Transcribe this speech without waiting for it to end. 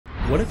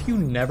What if you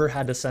never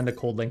had to send a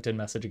cold LinkedIn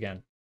message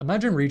again?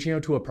 Imagine reaching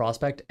out to a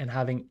prospect and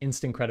having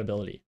instant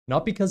credibility,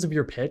 not because of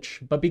your pitch,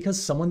 but because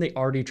someone they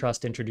already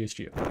trust introduced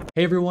you.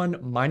 Hey everyone,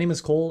 my name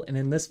is Cole, and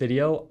in this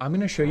video, I'm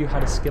going to show you how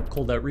to skip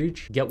cold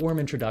outreach, get warm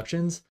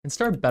introductions, and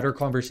start better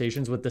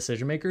conversations with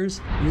decision makers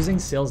using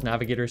Sales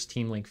Navigator's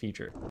TeamLink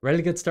feature. Ready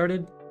to get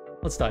started?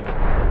 Let's dive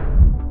in.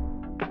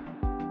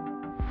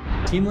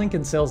 TeamLink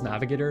in Sales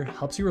Navigator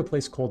helps you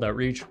replace cold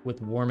outreach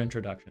with warm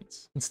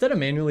introductions. Instead of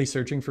manually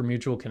searching for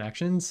mutual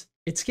connections,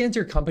 it scans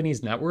your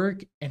company's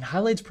network and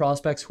highlights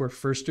prospects who are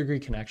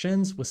first-degree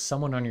connections with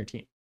someone on your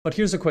team. But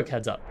here's a quick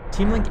heads up.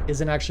 TeamLink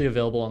isn't actually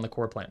available on the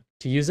core plan.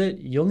 To use it,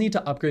 you'll need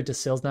to upgrade to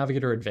Sales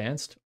Navigator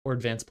Advanced or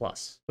Advanced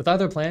Plus. With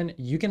either plan,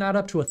 you can add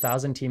up to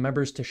 1,000 team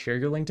members to share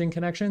your LinkedIn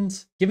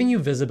connections, giving you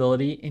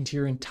visibility into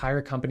your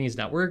entire company's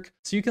network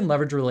so you can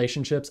leverage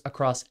relationships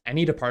across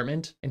any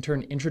department and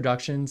turn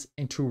introductions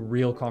into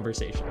real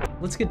conversation.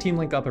 Let's get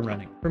TeamLink up and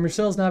running. From your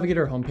Sales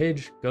Navigator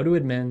homepage, go to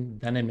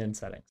Admin, then Admin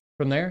Settings.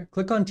 From there,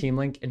 click on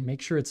TeamLink and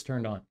make sure it's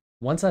turned on.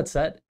 Once that's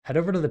set, head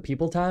over to the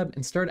People tab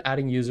and start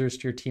adding users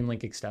to your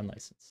TeamLink Extend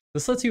license.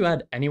 This lets you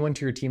add anyone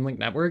to your TeamLink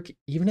network,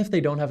 even if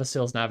they don't have a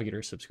Sales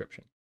Navigator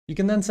subscription. You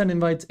can then send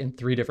invites in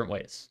 3 different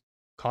ways: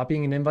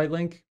 copying an invite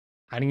link,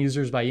 adding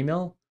users by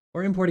email,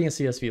 or importing a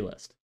CSV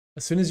list.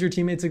 As soon as your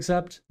teammates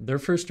accept, their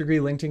first-degree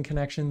LinkedIn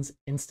connections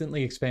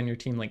instantly expand your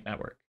TeamLink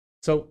network.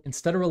 So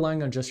instead of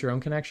relying on just your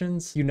own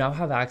connections, you now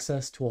have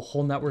access to a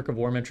whole network of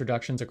warm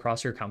introductions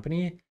across your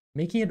company,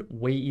 making it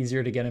way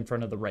easier to get in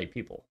front of the right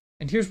people.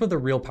 And here's where the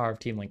real power of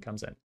TeamLink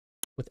comes in.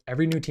 With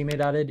every new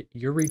teammate added,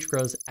 your reach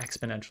grows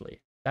exponentially.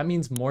 That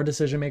means more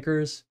decision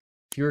makers,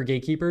 fewer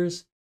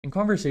gatekeepers, and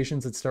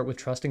conversations that start with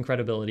trust and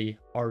credibility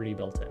already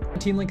built in.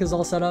 TeamLink is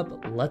all set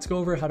up. Let's go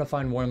over how to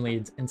find warm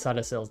leads inside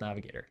of Sales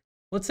Navigator.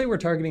 Let's say we're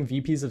targeting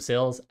VPs of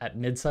sales at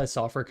mid-sized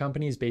software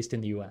companies based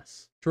in the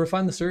US. To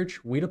refine the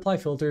search, we'd apply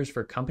filters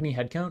for company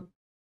headcount,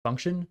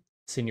 function,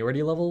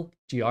 seniority level,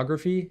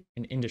 geography,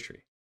 and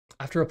industry.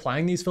 After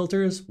applying these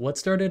filters, what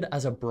started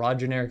as a broad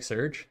generic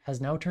search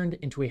has now turned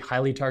into a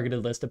highly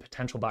targeted list of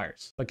potential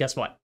buyers. But guess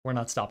what? We're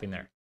not stopping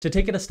there. To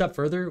take it a step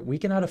further, we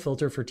can add a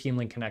filter for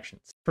TeamLink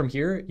connections. From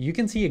here, you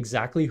can see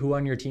exactly who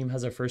on your team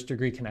has a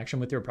first-degree connection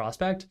with your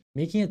prospect,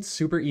 making it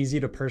super easy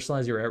to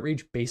personalize your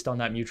outreach based on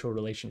that mutual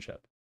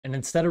relationship. And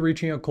instead of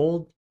reaching out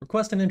cold,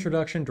 request an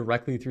introduction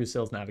directly through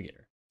Sales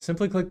Navigator.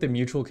 Simply click the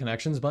Mutual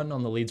Connections button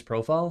on the lead's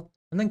profile,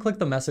 and then click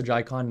the message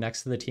icon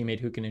next to the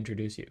teammate who can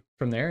introduce you.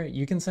 From there,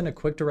 you can send a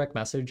quick direct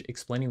message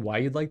explaining why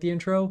you'd like the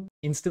intro,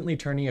 instantly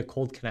turning a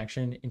cold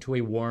connection into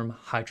a warm,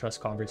 high-trust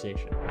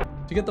conversation.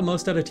 To get the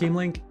most out of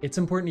TeamLink, it's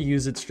important to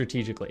use it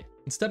strategically.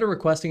 Instead of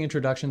requesting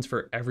introductions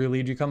for every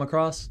lead you come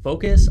across,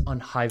 focus on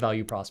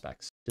high-value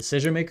prospects.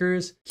 Decision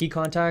makers, key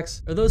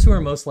contacts, or those who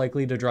are most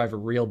likely to drive a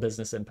real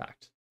business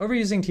impact.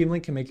 Overusing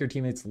TeamLink can make your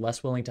teammates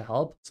less willing to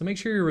help, so make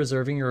sure you're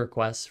reserving your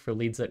requests for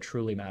leads that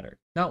truly matter.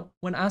 Now,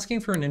 when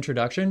asking for an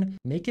introduction,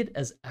 make it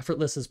as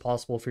effortless as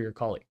possible for your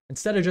colleague.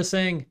 Instead of just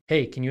saying,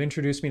 "Hey, can you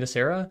introduce me to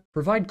Sarah?"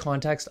 Provide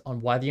context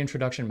on why the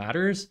introduction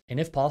matters,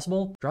 and if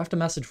possible, draft a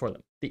message for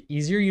them. The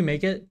easier you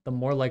make it, the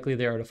more likely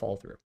they are to follow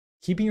through.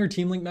 Keeping your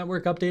TeamLink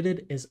network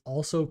updated is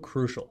also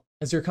crucial.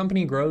 As your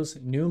company grows,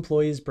 new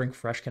employees bring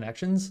fresh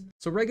connections,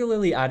 so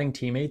regularly adding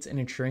teammates and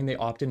ensuring they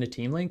opt into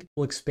TeamLink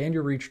will expand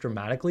your reach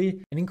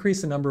dramatically and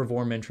increase the number of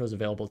warm intros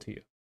available to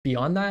you.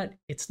 Beyond that,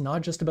 it's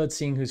not just about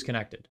seeing who's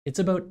connected. It's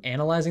about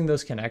analyzing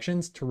those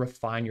connections to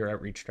refine your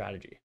outreach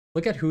strategy.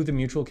 Look at who the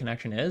mutual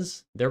connection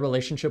is, their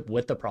relationship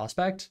with the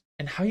prospect,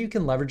 and how you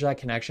can leverage that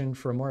connection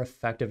for a more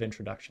effective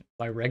introduction.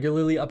 By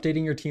regularly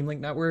updating your TeamLink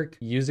network,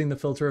 using the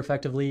filter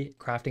effectively,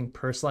 crafting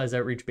personalized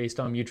outreach based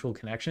on mutual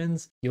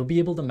connections, you'll be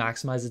able to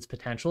maximize its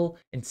potential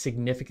and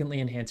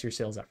significantly enhance your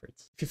sales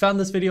efforts. If you found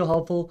this video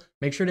helpful,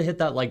 make sure to hit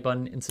that like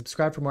button and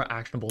subscribe for more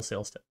actionable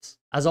sales tips.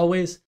 As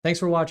always, thanks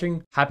for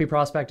watching, happy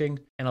prospecting,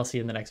 and I'll see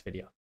you in the next video.